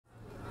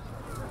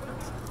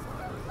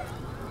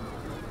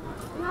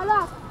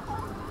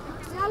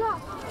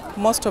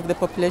most of the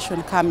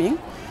population coming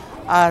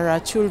are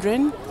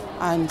children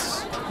and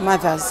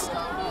mothers.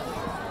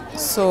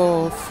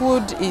 So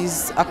food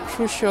is a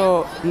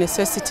crucial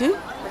necessity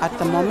at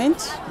the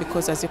moment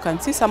because, as you can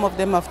see, some of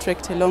them have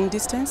trekked a long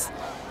distance.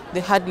 They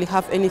hardly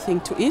have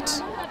anything to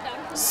eat.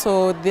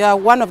 So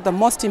one of the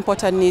most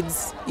important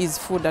needs is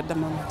food at the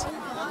moment.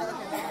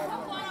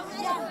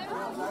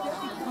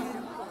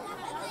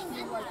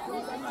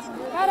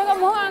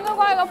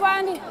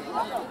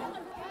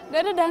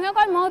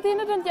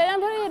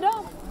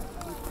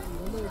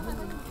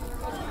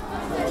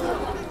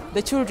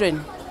 The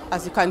children,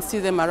 as you can see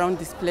them around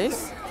this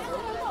place,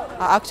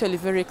 are actually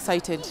very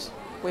excited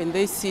when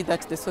they see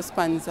that the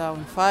saucepans are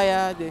on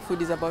fire, the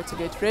food is about to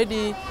get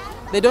ready.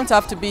 They don't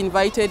have to be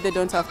invited, they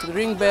don't have to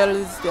ring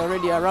bells, they're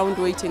already around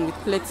waiting with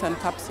plates and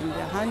cups in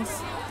their hands.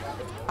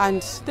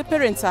 And the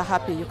parents are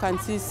happy. You can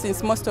see,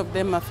 since most of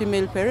them are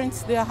female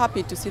parents, they are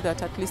happy to see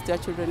that at least their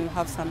children will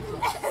have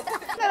something.